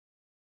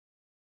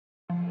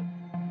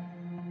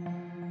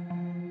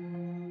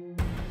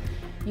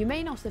You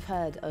may not have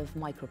heard of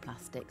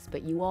microplastics,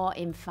 but you are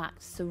in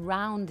fact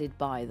surrounded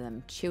by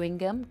them. Chewing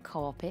gum,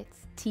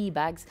 carpets, tea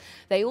bags,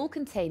 they all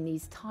contain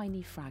these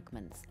tiny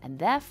fragments, and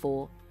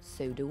therefore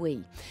so do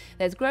we.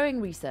 There's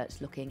growing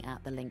research looking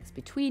at the links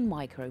between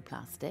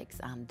microplastics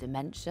and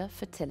dementia,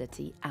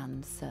 fertility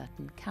and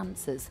certain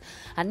cancers.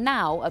 And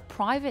now a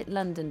private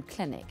London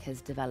clinic has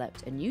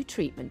developed a new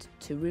treatment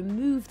to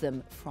remove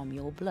them from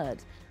your blood.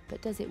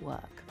 But does it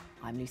work?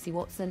 I'm Lucy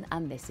Watson,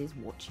 and this is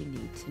what you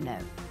need to know.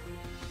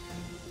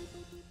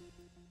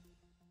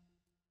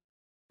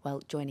 Well,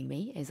 joining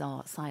me is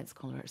our science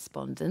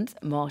correspondent,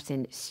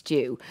 Martin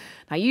Stew.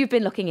 Now, you've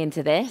been looking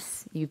into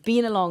this. You've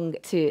been along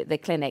to the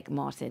clinic,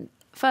 Martin.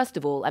 First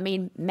of all, I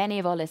mean, many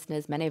of our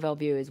listeners, many of our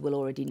viewers will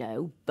already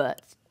know,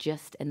 but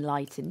just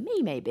enlighten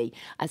me maybe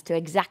as to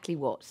exactly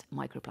what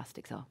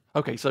microplastics are.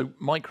 Okay, so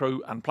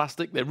micro and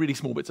plastic, they're really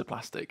small bits of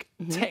plastic.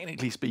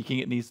 Technically speaking,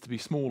 it needs to be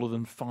smaller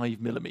than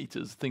 5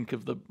 millimeters. Think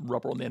of the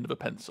rubber on the end of a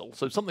pencil.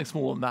 So something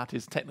smaller than that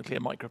is technically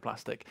a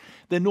microplastic.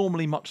 They're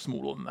normally much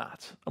smaller than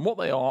that. And what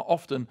they are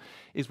often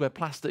is where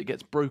plastic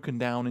gets broken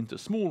down into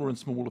smaller and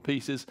smaller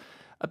pieces,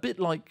 a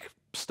bit like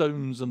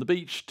stones on the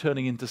beach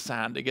turning into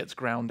sand. It gets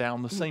ground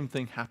down. The same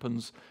thing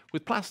happens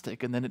with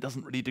plastic, and then it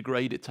doesn't really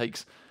degrade. It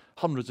takes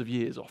hundreds of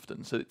years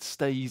often, so it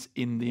stays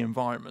in the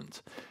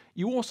environment.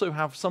 You also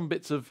have some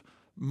bits of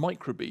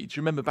microbeads.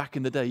 You remember back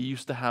in the day, you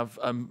used to have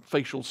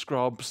facial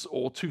scrubs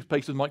or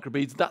toothpaste with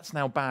microbeads. That's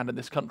now banned in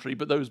this country,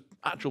 but those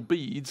actual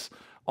beads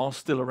are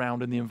still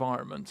around in the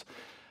environment.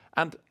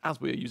 And as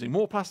we are using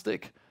more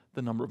plastic,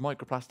 the number of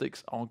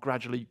microplastics are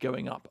gradually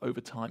going up over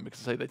time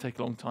because, they take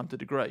a long time to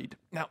degrade.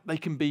 Now, they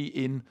can be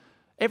in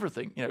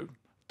everything,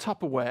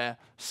 Tupperware,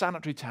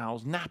 sanitary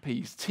towels,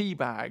 nappies, tea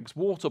bags,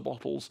 water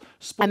bottles.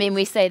 I mean,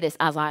 we say this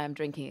as I am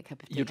drinking a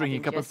cup of tea. You're drinking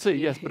a cup of tea,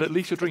 yes, but at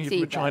least you're drinking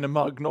from a china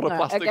mug, not a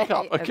plastic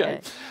cup.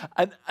 Okay.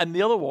 And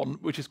the other one,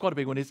 which is quite a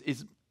big one,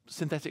 is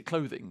synthetic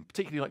clothing,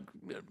 particularly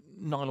like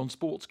nylon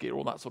sports gear,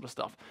 all that sort of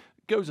stuff.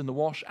 Goes in the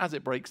wash. As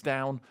it breaks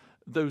down,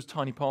 those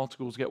tiny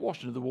particles get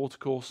washed into the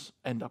watercourse,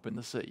 end up in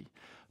the sea.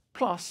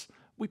 Plus,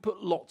 we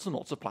put lots and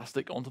lots of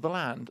plastic onto the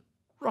land.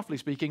 Roughly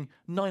speaking,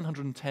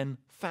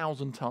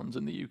 910,000 tonnes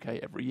in the UK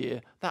every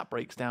year. That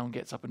breaks down,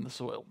 gets up in the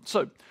soil.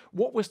 So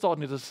what we're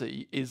starting to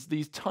see is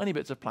these tiny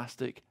bits of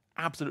plastic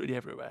absolutely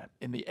everywhere.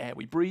 In the air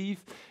we breathe,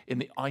 in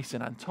the ice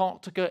in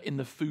Antarctica, in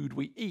the food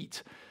we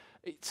eat.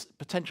 It's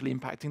potentially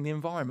impacting the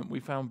environment. We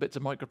found bits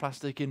of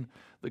microplastic in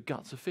the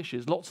guts of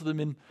fishes, lots of them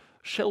in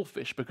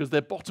shellfish because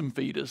they're bottom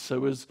feeders.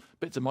 So as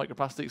bits of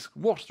microplastics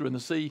wash through in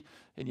the sea,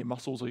 in your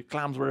mussels or your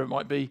clams, wherever it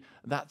might be,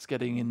 that's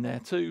getting in there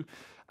too.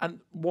 And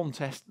one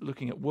test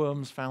looking at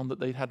worms found that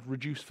they'd had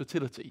reduced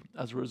fertility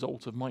as a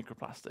result of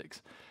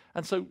microplastics.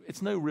 And so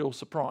it's no real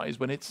surprise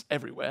when it's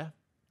everywhere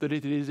that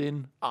it is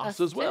in us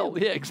as well.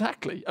 Yeah,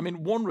 exactly. I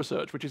mean, one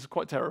research, which is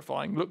quite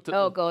terrifying, looked at...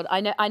 Oh, God,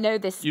 I know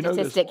this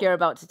statistic you're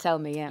about to tell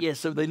me, yeah. Yeah,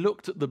 so they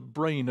looked at the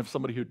brain of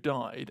somebody who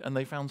died, and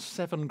they found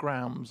 7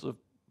 grams of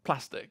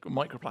plastic, or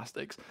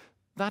microplastics.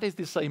 That is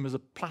the same as a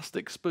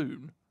plastic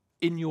spoon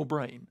in your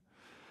brain.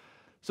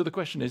 So the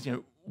question is,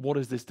 what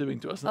is this doing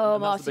to us? Oh,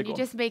 Martin, you're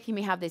just making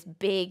me have this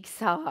big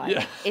sigh.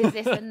 Yeah. Is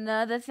this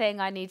another thing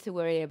I need to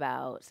worry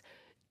about?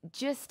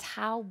 Just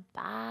how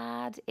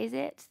bad is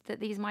it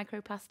that these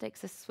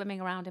microplastics are swimming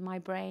around in my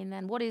brain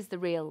then? What is the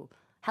real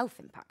health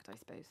impact, I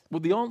suppose? Well,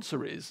 the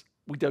answer is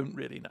we don't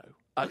really know.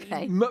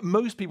 Okay.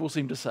 Most people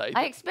seem to say...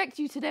 I expect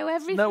you to know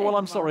everything. No, well,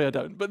 I'm sorry I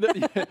don't.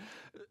 But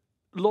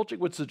logic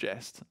would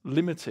suggest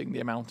limiting the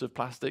amount of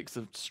plastics,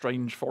 of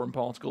strange foreign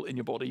particle in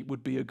your body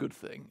would be a good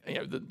thing.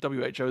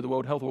 The WHO, the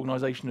World Health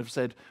Organization, have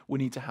said we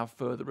need to have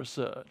further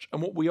research.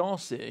 And what we are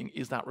seeing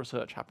is that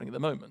research happening at the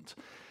moment.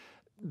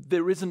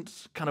 There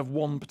isn't kind of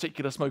one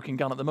particular smoking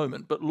gun at the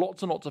moment, but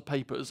lots and lots of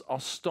papers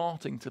are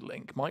starting to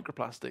link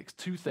microplastics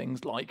to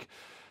things like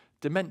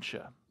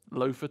dementia,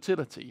 low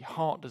fertility,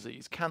 heart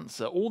disease,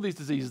 cancer, all these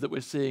diseases that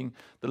we're seeing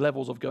the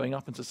levels of going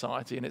up in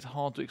society, and it's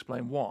hard to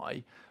explain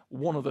why.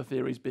 One of the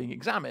theories being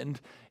examined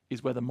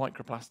is whether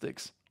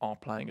microplastics are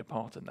playing a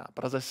part in that.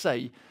 But as I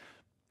say,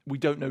 we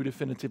don't know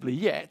definitively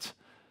yet,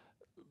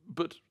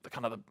 but the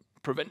kind of the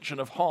prevention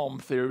of harm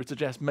theory would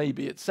suggest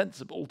maybe it's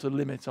sensible to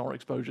limit our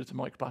exposure to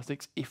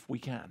microplastics if we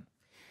can.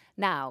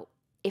 Now,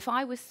 if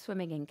I was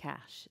swimming in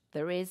cash,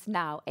 there is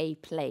now a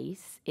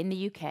place in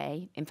the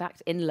UK, in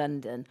fact in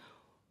London,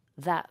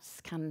 that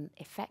can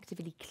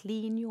effectively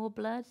clean your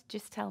blood.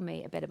 Just tell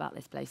me a bit about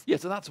this place. Yeah,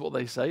 so that's what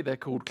they say. They're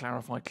called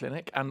Clarify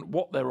Clinic, and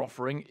what they're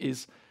offering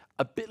is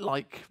a bit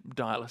like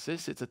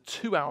dialysis. It's a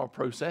 2-hour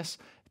process.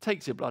 It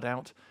takes your blood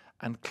out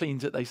and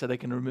cleans it. They say they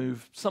can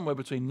remove somewhere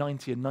between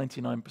 90 and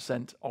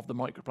 99% of the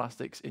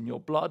microplastics in your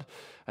blood.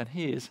 And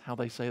here's how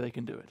they say they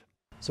can do it.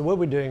 So what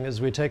we're doing is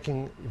we're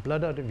taking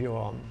blood out of your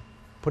arm,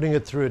 putting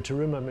it through a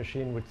Terumo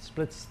machine which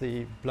splits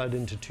the blood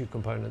into 2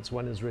 components.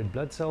 One is red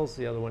blood cells,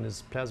 the other one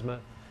is plasma.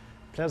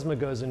 Plasma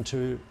goes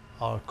into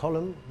our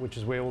column, which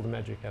is where all the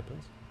magic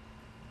happens.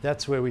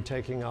 That's where we're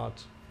taking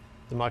out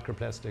the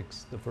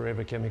microplastics, the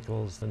forever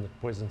chemicals and the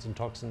poisons and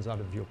toxins out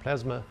of your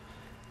plasma.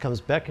 It comes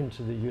back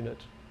into the unit.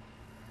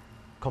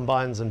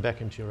 combines and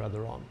back into your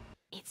other arm.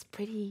 It's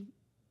pretty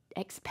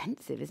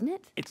expensive, isn't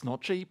it? It's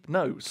not cheap,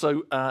 no.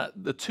 So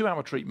the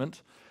 2-hour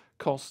treatment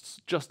costs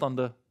just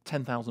under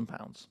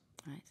 £10,000.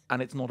 Right.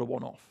 And it's not a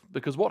one-off.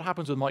 Because what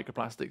happens with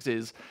microplastics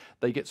is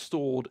they get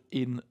stored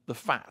in the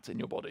fat in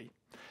your body.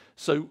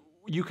 So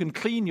you can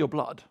clean your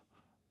blood,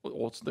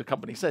 or the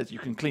company says you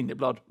can clean your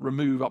blood,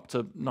 remove up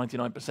to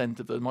 99%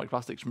 of the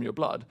microplastics from your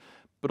blood,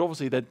 but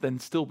obviously there'd then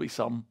still be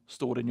some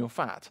stored in your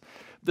fat.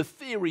 The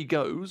theory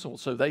goes, or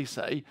so they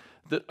say,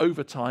 that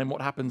over time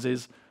what happens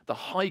is the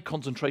high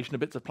concentration of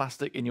bits of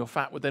plastic in your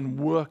fat would then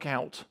work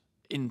out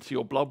into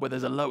your blood where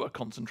there's a lower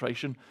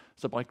concentration.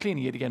 So by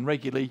cleaning it again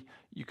regularly,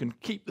 you can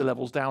keep the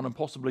levels down and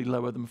possibly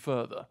lower them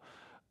further.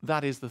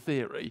 That is the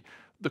theory.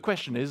 The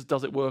question is,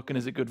 does it work and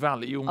is it good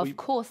value? And of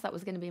course, that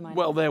was going to be my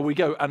Well, there we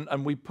go.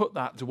 And we put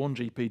that to one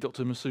GP,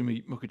 Dr.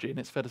 Masumi Mukherjee, and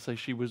it's fair to say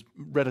she was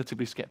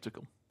relatively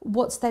sceptical.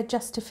 What's their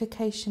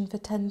justification for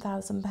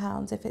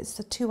 £10,000 if it's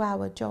a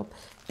 2-hour job?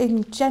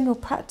 In general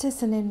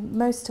practice and in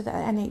most of the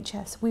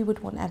NHS, we would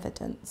want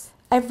evidence.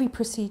 Every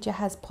procedure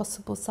has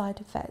possible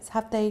side effects.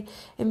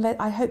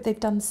 I hope they've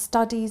done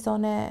studies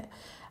on it.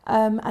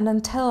 And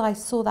until I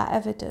saw that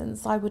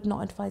evidence, I would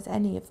not advise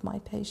any of my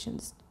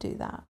patients to do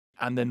that.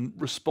 And then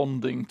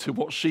responding to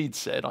what she'd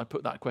said, I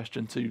put that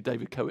question to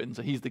David Cohen.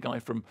 So he's the guy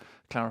from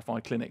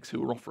Clarify Clinics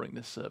who are offering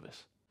this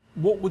service.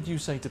 What would you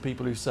say to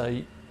people who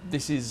say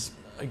this is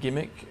a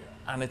gimmick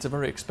and it's a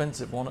very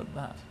expensive one at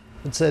that?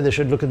 I'd say they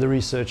should look at the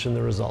research and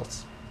the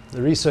results.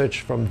 The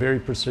research from very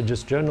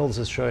prestigious journals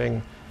is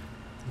showing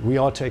we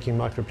are taking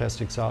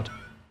microplastics out.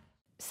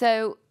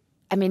 So,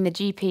 I mean, the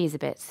GP is a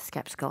bit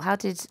sceptical. How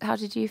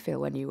did you feel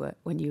when you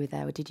were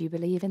there? Did you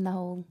believe in the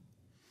whole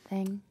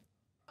thing?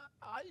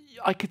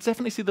 I could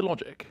definitely see the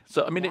logic.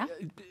 So, I mean, Yeah.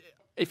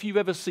 If you've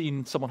ever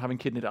seen someone having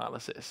kidney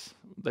dialysis,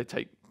 they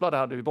take blood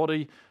out of your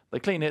body, they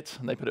clean it,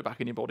 and they put it back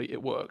in your body,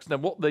 it works. Now,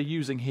 what they're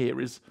using here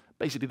is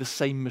basically the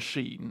same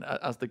machine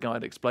as the guy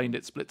had explained.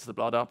 It splits the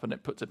blood up and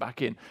it puts it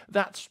back in.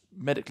 That's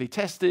medically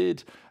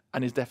tested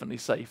and is definitely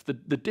safe. The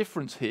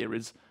difference here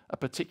is a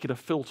particular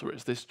filter.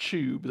 It's this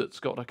tube that's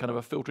got a kind of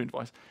a filtering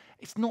device.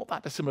 It's not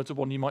that dissimilar to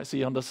one you might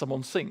see under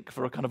someone's sink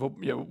for a kind of a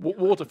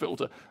water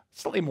filter.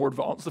 Slightly more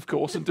advanced, of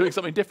course, and doing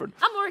something different.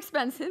 And more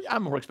expensive.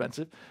 And more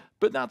expensive.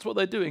 But that's what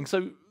they're doing.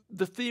 So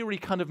the theory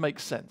kind of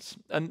makes sense.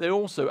 And they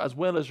also, as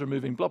well as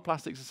removing blood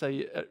plastics, say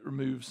it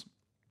removes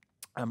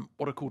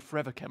what are called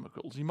forever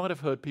chemicals. You might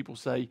have heard people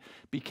say,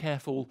 be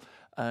careful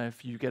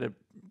if you get a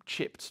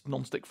chipped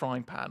non-stick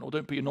frying pan, or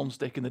don't put your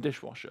non-stick in the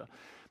dishwasher.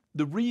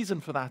 The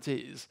reason for that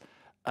is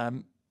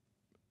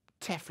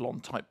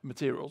Teflon type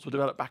materials were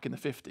developed back in the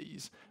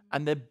 50s,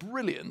 and they're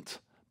brilliant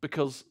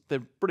because they're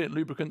brilliant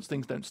lubricants,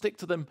 things don't stick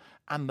to them,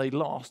 and they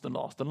last and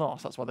last and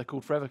last. That's why they're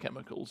called forever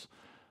chemicals.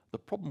 The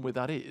problem with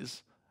that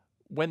is,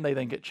 when they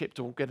then get chipped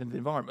or get into the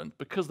environment,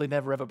 because they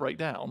never ever break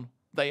down,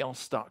 they are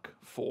stuck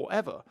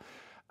forever.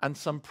 And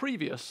some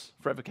previous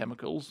forever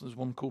chemicals, there's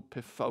one called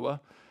PFOA,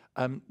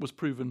 was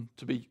proven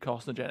to be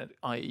carcinogenic,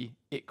 i.e.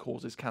 it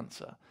causes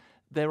cancer.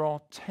 There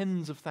are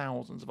tens of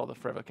thousands of other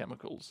forever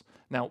chemicals.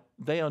 Now,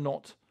 they are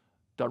not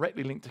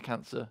directly linked to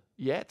cancer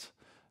yet,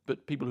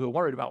 but people who are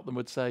worried about them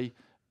would say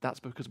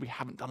that's because we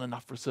haven't done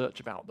enough research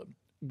about them.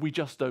 We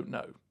just don't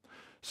know.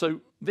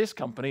 So this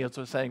company is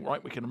saying,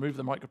 right, we can remove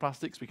the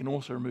microplastics, we can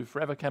also remove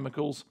forever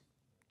chemicals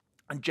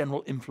and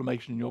general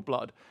inflammation in your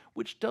blood,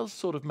 which does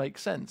sort of make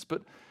sense.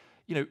 But,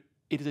 you know,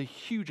 it is a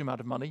huge amount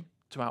of money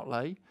to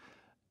outlay.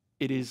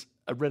 It is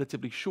a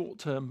relatively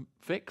short-term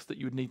fix that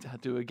you would need to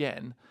do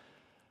again.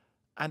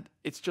 And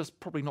it's just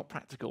probably not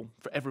practical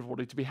for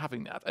everybody to be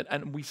having that.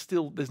 And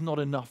there's not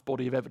enough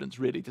body of evidence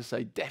really to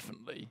say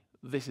definitely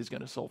this is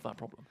going to solve that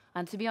problem.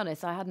 And to be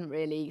honest, I hadn't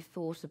really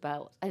thought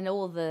about, and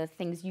all the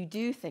things you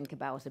do think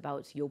about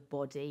your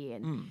body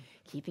and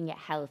keeping it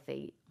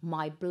healthy.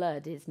 My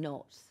blood is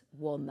not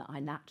one that I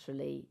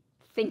naturally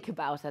think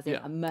about as in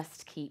I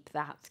must keep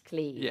that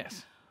clean.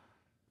 Yes.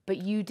 But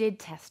you did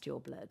test your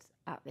blood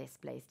at this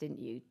place, didn't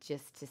you?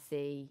 Just to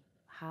see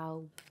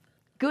how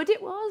good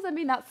it was? I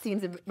mean, that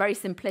seems a very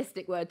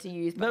simplistic word to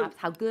use, perhaps. No,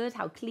 how good,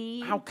 how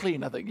clean? How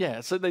clean, I think, yeah.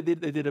 So they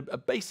did a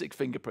basic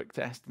finger prick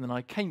test, and then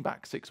I came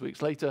back 6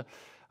 weeks later,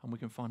 and we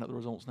can find out the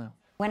results now.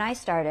 When I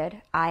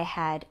started, I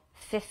had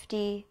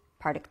 50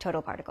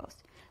 total particles.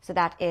 So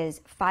that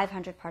is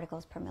 500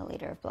 particles per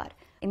milliliter of blood.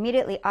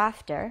 Immediately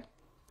after,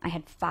 I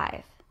had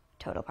 5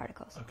 total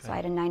particles. Okay. So I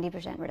had a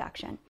 90%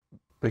 reduction.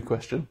 Big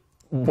question.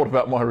 What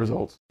about my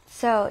results?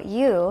 So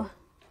you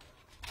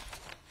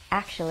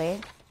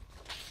actually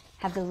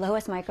have the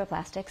lowest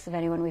microplastics of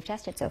anyone we've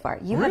tested so far.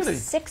 You really? Have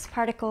 6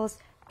 particles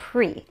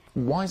pre.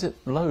 Why is it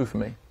low for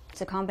me?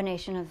 It's a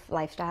combination of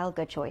lifestyle,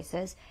 good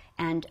choices,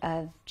 and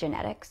of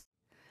genetics.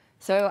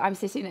 So I'm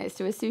sitting next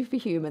to a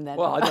superhuman then.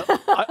 Well, I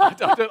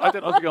don't like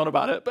to go on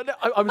about it, but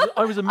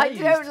I was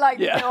amazed. I don't like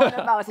to go on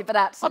about it, but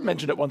that's... I've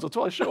mentioned it once or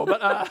twice, sure, but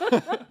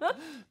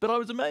but I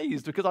was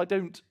amazed because I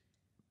don't,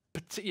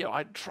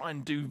 I try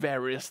and do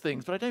various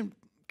things, but I don't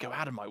go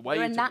out of my way.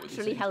 You're a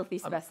naturally healthy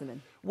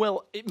specimen.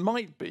 Well, it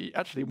might be.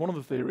 Actually, one of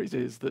the theories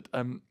is that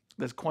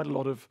there's quite a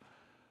lot of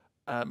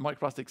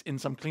microplastics in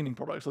some cleaning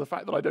products. So the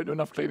fact that I don't do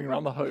enough cleaning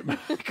around the home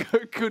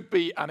could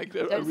be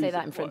anecdotal. Don't say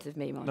that in front of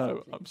me, Martin. No,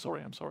 please.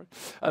 I'm sorry.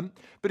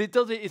 But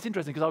it's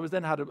interesting because I was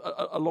then had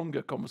a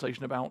longer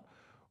conversation about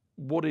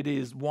what it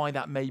is, why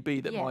that may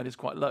be that mine is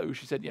quite low.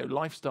 She said,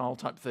 lifestyle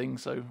type thing,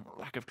 so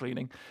lack of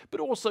cleaning, but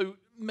also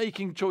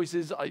making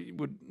choices. I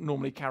would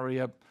normally carry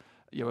a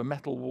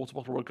metal water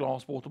bottle or a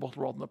glass water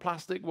bottle rather than a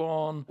plastic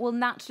one. Well,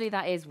 naturally,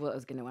 that is what I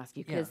was going to ask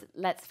you, because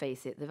let's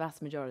face it, the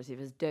vast majority of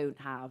us don't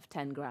have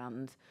 10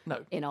 grand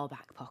in our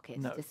back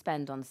pockets to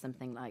spend on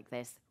something like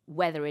this,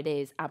 whether it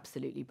is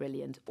absolutely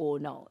brilliant or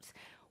not.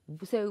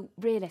 So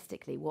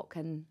realistically, what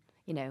can,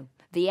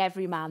 the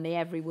every man, the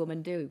every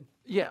woman do?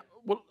 Yeah,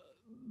 well,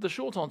 the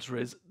short answer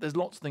is there's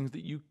lots of things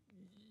that you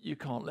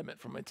can't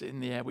limit from it. In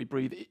the air we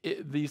breathe,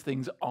 these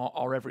things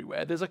are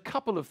everywhere. There's a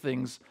couple of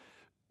things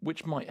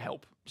which might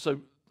help.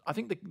 So I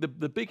think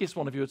the biggest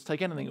one, if you were to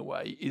take anything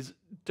away, is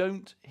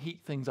don't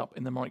heat things up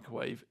in the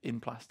microwave in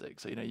plastic.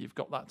 So, you've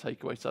got that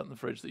takeaway sat in the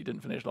fridge that you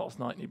didn't finish last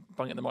night and you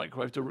bung it in the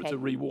microwave to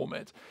rewarm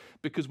it.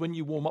 Because when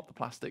you warm up the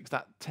plastics,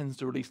 that tends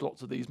to release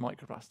lots of these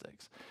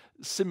microplastics.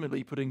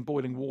 Similarly, putting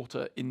boiling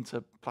water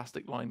into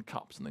plastic-lined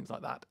cups and things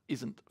like that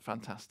isn't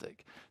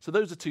fantastic. So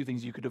those are two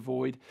things you could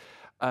avoid.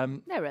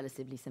 They're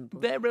relatively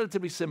simple.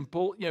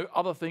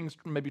 Other things,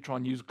 maybe try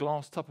and use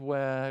glass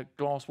Tupperware,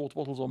 glass water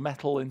bottles or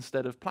metal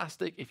instead of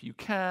plastic if you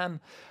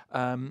can.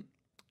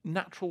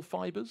 Natural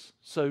fibres,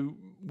 so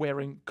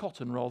wearing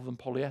cotton rather than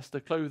polyester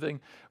clothing.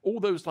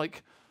 All those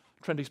like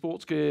trendy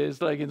sports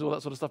gears, leggings, all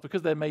that sort of stuff,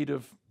 because they're made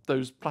of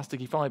those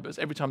plasticky fibres,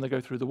 every time they go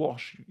through the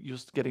wash, you're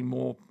just getting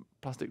more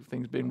plastic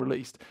things being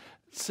released.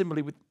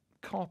 Similarly with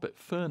carpet,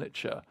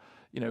 furniture,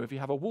 if you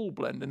have a wool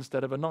blend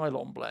instead of a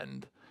nylon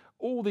blend,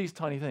 all these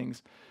tiny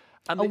things.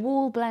 And a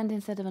wool blend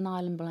instead of a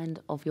nylon blend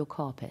of your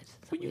carpet.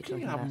 Well, you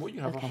can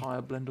have a higher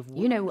blend of wool.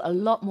 You know a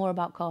lot more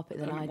about carpet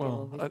than I do.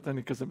 Well,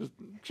 only because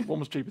one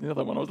was cheaper than the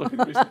other one I was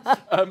looking at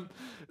recently.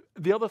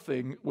 The other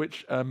thing,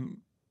 which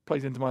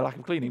plays into my lack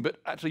of cleaning, but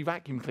actually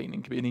vacuum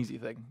cleaning can be an easy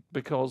thing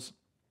because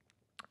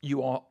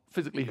you are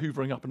physically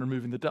hoovering up and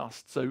removing the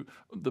dust. So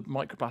the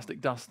microplastic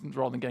dust,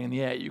 rather than getting in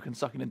the air, you can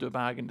suck it into a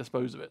bag and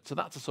dispose of it. So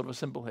that's a sort of a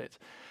simple hit.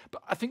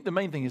 But I think the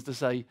main thing is to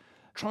say,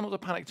 try not to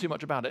panic too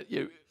much about it.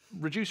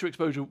 Reduce your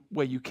exposure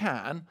where you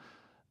can,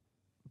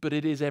 but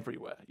it is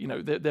everywhere.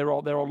 There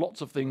are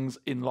lots of things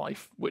in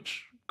life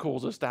which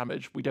cause us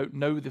damage. We don't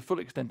know the full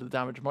extent of the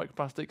damage of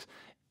microplastics.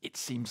 It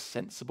seems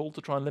sensible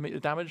to try and limit the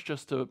damage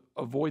just to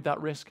avoid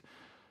that risk.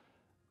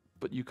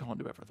 But you can't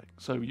do everything.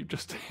 So you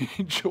just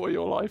enjoy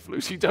your life,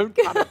 Lucy. Don't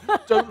panic.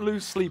 Don't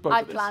lose sleep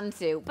over this. I plan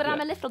to, but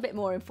I'm a little bit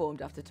more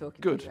informed after talking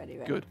to you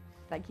anyway. Good.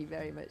 Thank you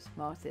very much,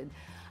 Martin.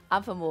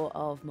 And for more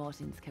of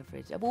Martin's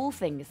coverage of all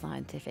things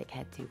scientific,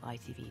 head to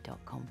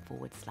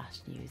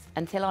itv.com/news.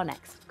 Until our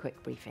next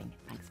quick briefing,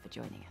 thanks for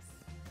joining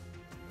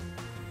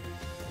us.